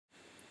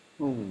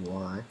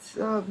What's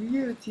up,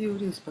 YouTube?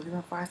 This is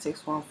Pokemon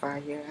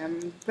 5615 here.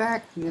 I'm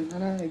back in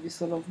another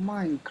episode of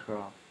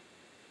Minecraft.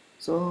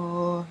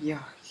 So,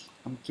 yeah,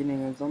 I'm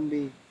killing a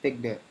zombie.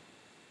 Take that.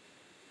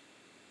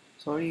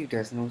 Sorry if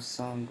there's no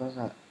sound because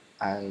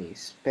I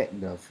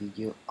sped the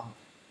video up.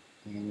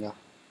 And yeah,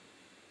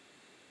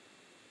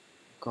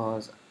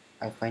 because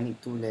I find it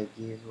too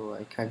laggy, so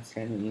I can't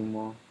stand it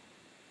anymore.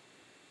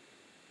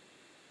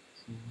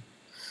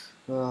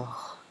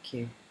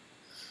 Okay,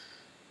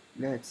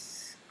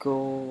 let's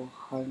go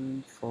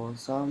hunt for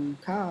some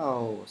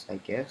cows, I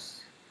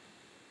guess.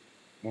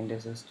 And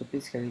there's a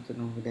stupid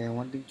skeleton over there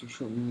wanting to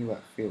shoot me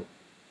but failed.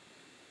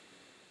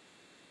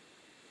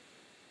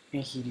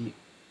 And he did.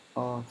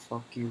 Oh,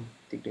 fuck you.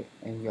 Take that.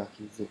 And yeah,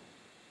 he's dead.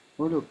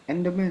 Oh, look.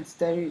 Enderman.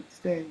 Stare.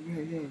 Stare.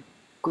 Yeah, yeah.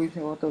 Go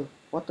inside water.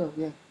 Water,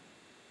 yeah.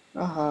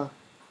 Aha.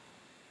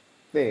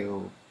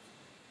 Fail.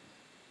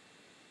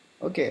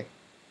 Okay.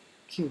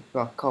 Kill.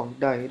 Ah, cow.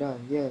 Die, die.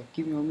 Yeah.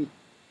 Give me your meat.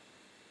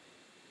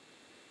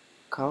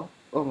 Cow.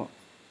 Oh,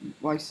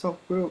 my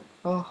sock broke.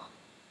 Oh,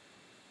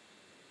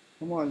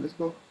 come on. Let's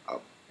go.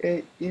 Up.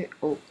 Hey, yeah.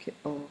 Okay.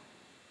 Oh.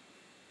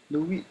 The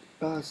wheat.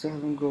 Ah, still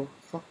haven't grown.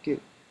 Fuck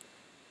it.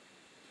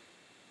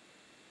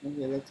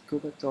 Okay, let's go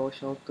back to our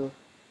shelter.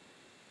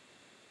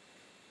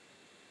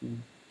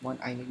 One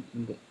iron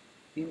ingot.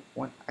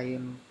 One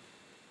iron.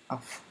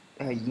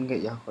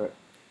 Ingot, yeah, correct.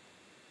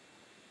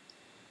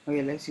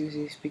 Okay, let's use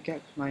this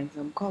pickaxe, mine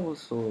some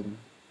cobblestone.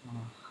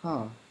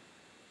 Uh-huh.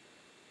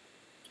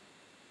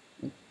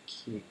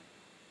 Okay.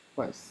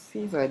 But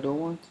since I don't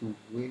want to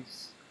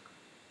waste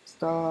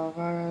stuff,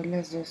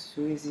 let's just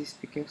use this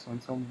pickaxe on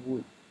some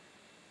wood.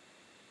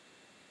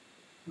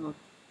 No,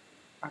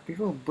 I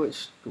prefer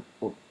birch to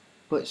oak.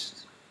 Birch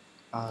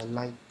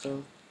lighter.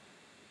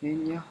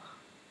 And yeah.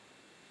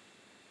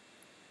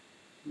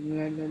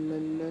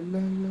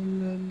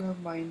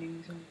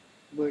 Mining some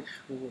birch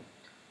wood.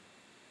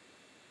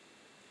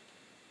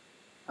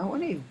 I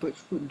wonder if birch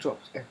wood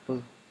drops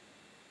apple.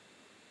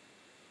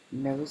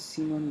 Never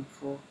seen one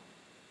before.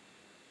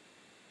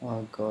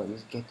 Oh god,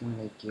 it's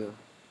getting like here.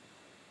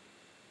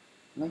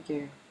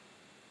 Okay.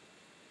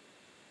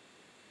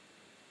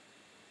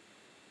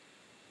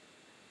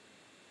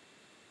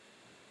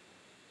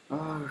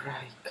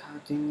 Alright,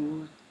 cutting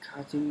wood,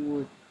 cutting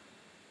wood.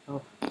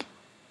 Oh,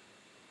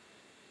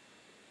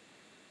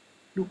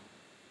 loop,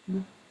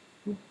 loop,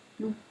 loop,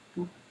 loop,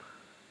 loop.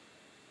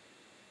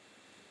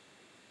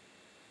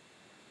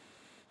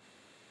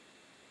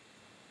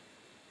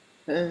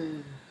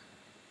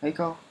 Hey,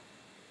 go.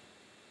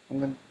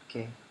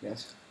 Okay,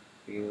 let's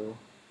feel.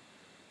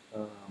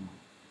 Um,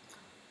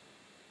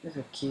 there's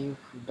a cave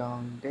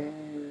down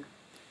there.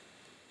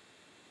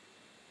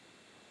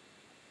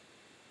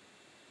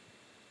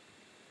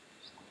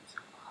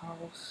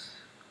 House,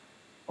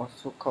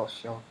 also called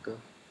shelter.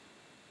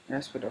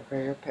 Let's put a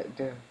prayer pet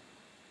there.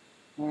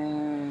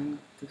 And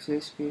to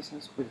save space,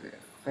 let's put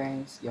a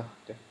fence. Yeah,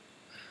 there.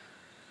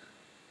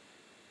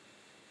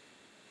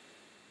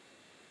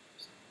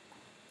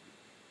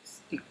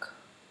 Stick.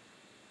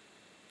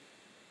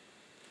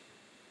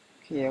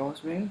 Okay, I was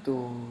planning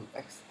to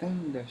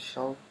extend the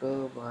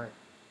shelter, but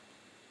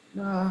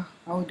nah,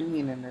 I'll do it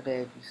in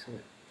another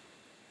episode.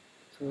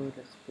 So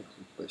let's put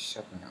the push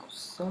up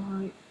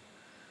outside.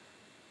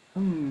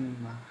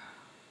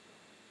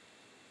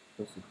 Close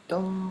the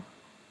door.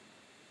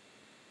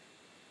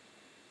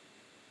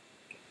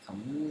 Get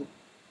some wood.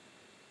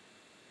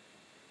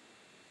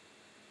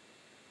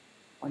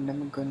 What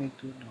am I gonna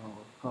do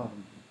now?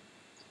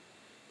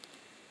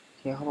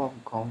 Okay, how about we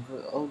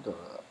convert all the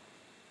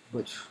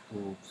birch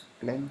to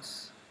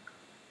planks?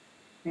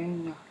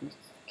 And yeah, let's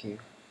okay.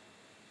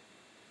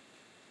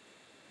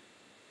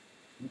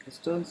 Make a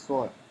stone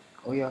sword.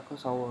 Oh yeah,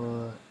 cause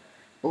our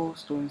old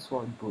stone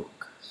sword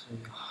broke. So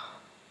yeah.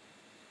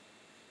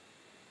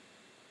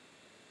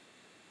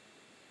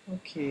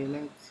 Okay,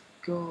 let's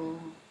go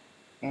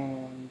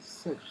and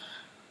search.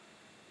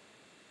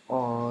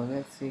 Or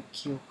let's say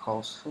kill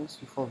cows first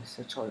before we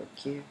search out the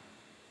cave.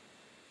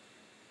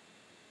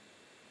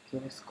 Okay,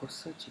 let's go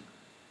searching.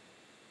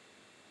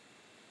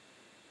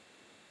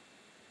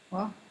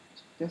 Huh?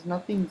 There's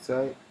nothing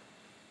inside.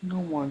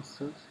 No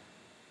monsters.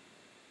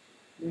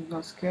 It's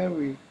not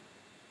scary.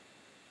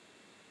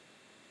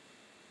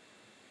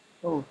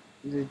 Oh,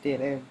 it's a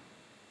dead end.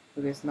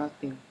 So there's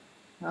nothing.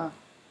 Ah,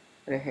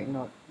 what the heck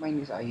not? Mine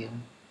is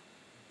iron.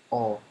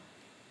 Oh.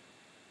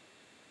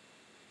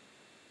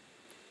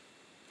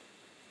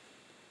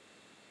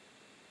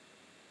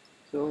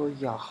 So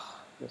yeah,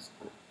 let's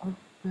go up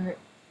there.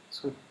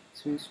 So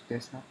since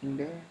there's nothing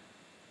there.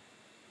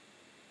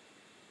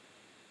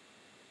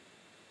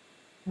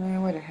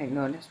 What the heck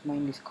no, let's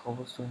mine this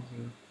cobblestone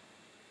here.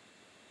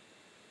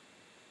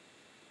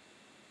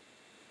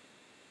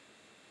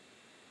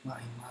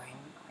 Mine.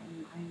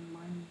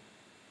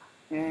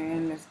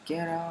 And let's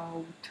get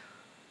out.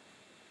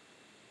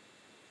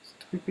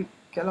 Stupid pig,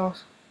 get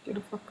lost. Get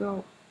the fuck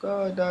out.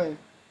 God die.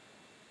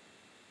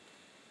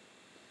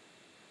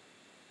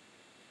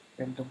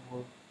 Random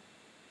hole.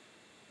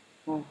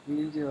 Oh,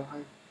 villager,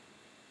 hi.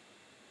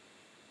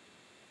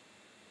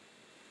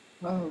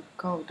 Oh,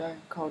 cow die,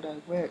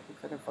 where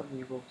the fuck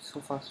you go? So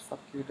fast, fuck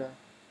you die.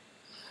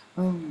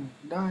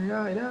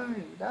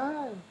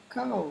 Die,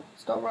 cow,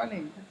 stop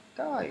running,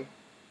 die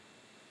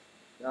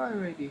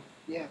already.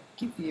 Yeah,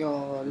 keep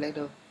your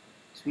leather,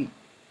 sweet,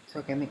 so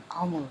I can make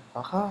armor,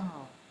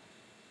 haha.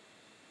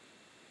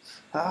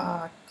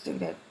 Take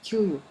that,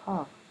 kill you,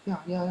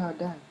 yeah,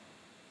 die.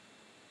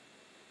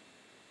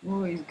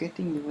 Oh, it's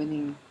getting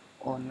evening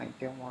or night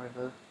time,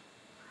 whatever.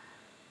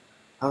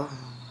 Oh,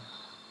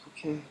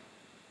 okay,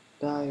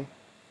 die.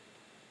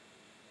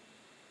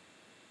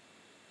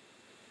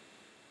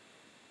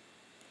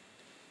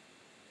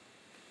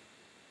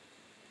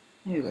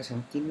 You got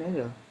 17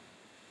 leather.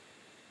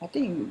 I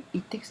think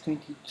it takes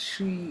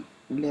 23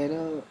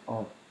 leather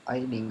or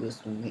iron ingots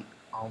to make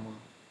armor.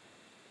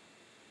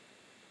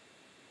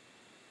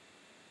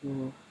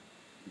 So,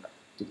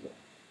 take that.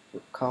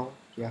 Good cow,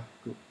 yeah,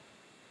 good.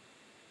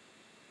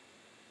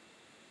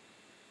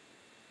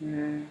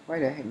 Why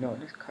the heck not?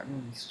 Let's cut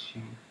on this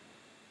tree.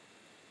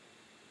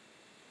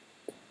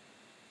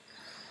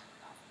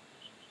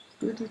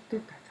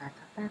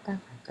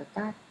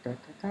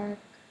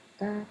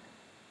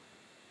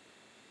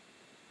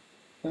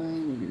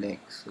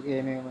 Relax.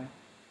 Okay, never mind.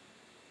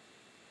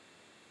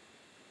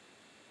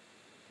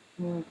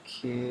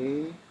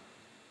 Okay.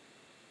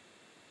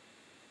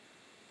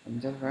 I'm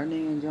just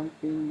running and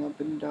jumping up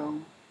and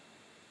down.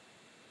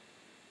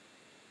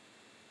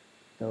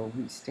 The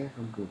wheat staff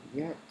will go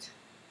yet.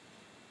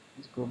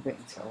 Let's go back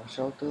inside our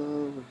shelter,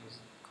 which is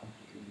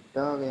completely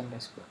dark, and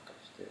let's go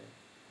touch there.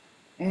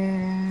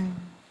 And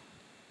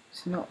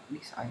it's not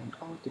this iron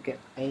ore to get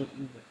iron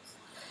ingots.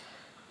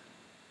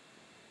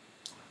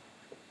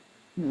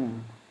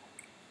 I'm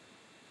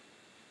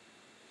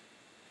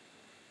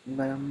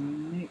gonna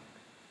make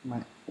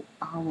my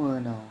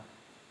armor now.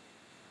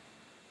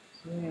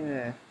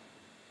 Yeah.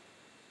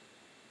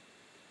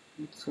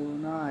 So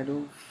now I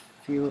don't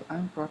feel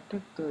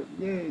unprotected.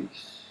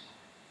 Yes.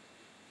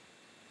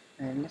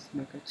 And let's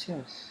make a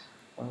chest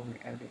while we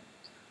add it.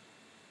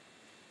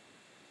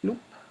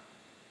 Loop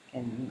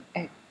and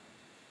add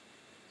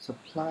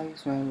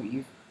supplies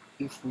when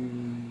if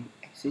we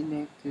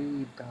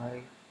accidentally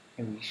die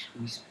and we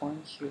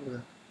respawn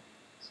here.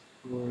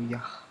 So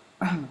yeah.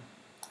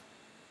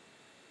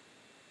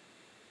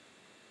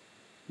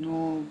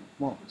 No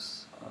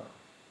mobs.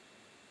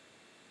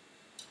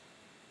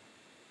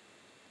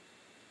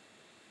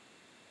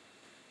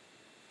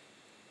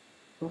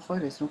 So far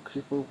there's no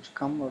creeper which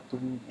come up to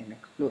me and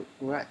explode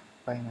right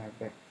by my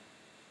back,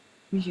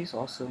 which is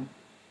awesome.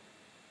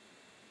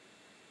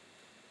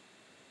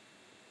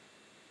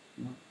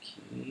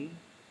 Okay.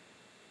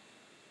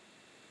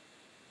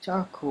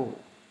 Charcoal.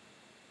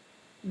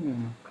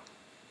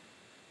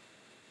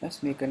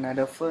 Let's make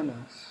another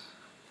furnace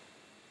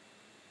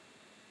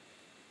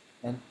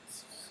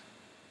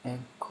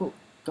and cook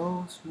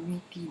those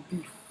meaty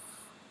beef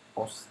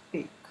or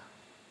steak.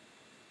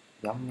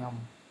 Yum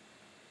yum.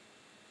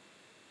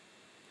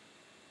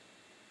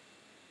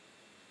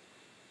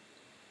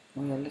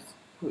 Oh yeah, let's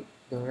put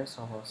the rest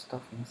of our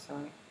stuff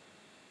inside.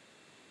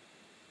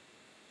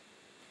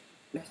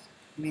 Let's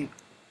make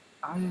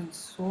iron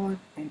sword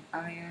and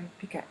iron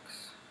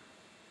pickaxe.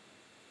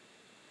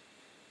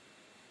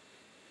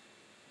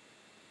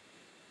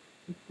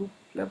 Blah,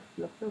 blah,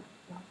 blah,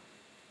 blah.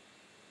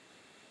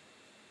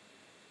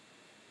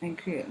 And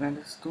create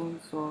another stone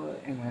sword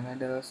and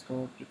another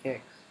stone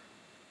pickaxe.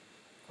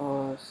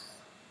 Or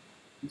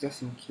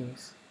just in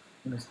case,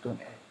 in a stone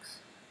axe.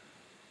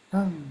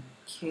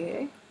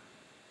 Okay.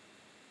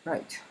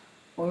 Right.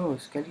 Oh,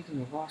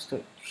 skeleton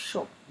bastard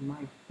shot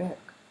my back.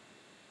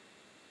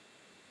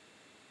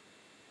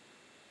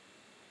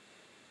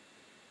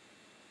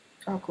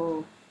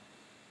 Charcoal.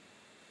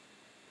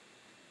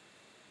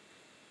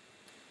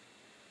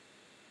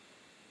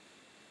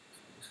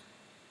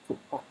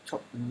 Put pork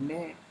chop in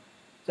there.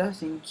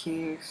 Just in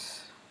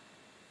case.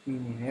 We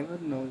may never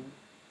know.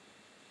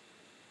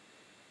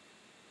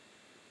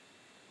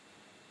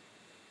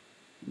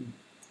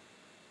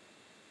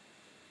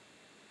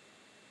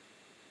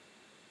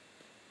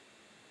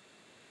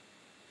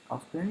 I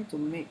was planning to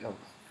make a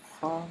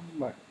farm,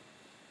 but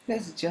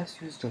let's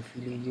just use the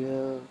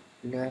villager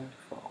land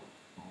for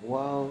a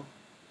while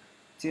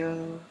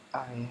till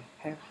I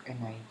have an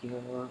idea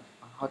on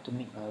how to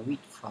make a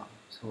wheat farm.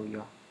 So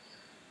yeah.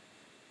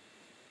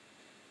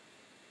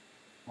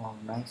 Oh,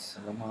 nice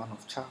amount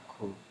of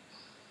charcoal.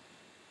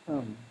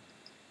 Um.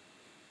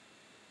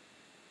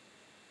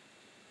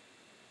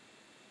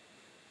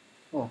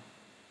 Oh,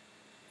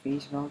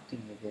 fish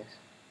melting, I guess.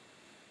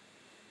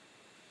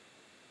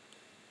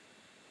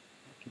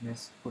 Okay,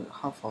 let's put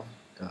half of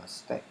the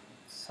stack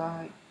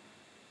inside.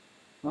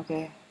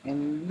 Okay,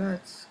 and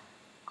let's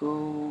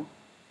go.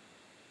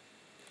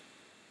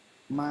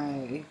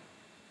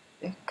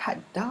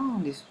 Cut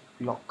down this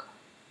block.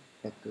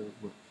 Better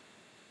work.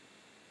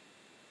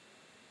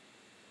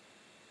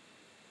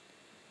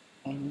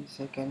 Any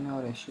second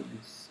now there should be.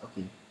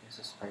 Okay, there's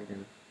a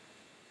spider.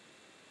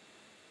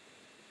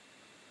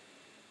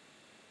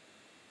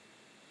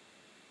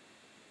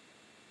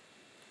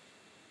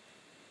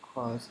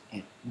 Cause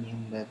at the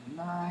end of the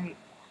night,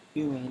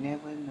 you may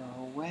never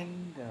know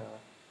when the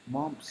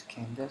mobs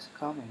can just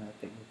come and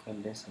attack you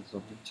because there's a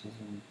zombie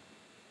chasing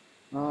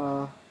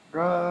you.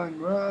 Run,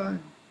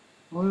 run!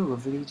 Oh look, a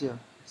villager.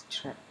 He's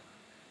trapped.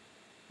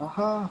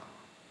 Aha!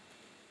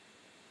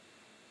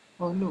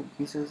 Oh look,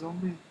 he's a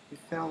zombie. He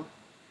fell.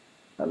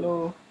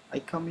 Hello, I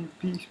come in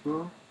peace,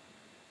 bro.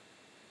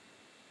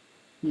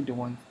 He the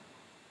one.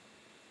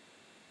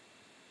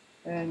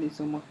 And it's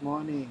almost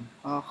morning.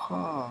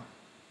 Aha!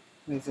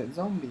 Where's that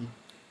zombie?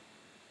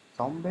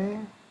 Zombie?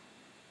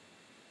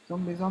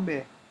 Zombie,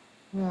 zombie.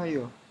 Where are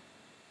you?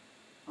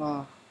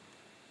 Ah,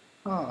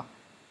 ah.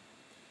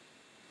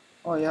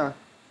 Oh yeah.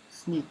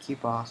 Sneaky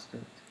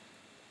bastard.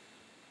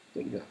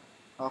 Take that.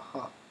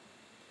 Aha.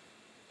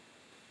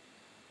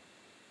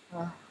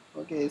 Ah,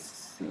 okay,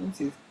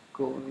 since it's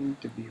going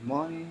to be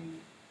morning,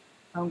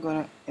 I'm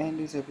gonna end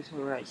this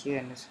episode right here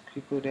and there's a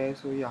creeper there,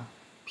 so yeah.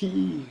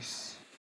 Peace.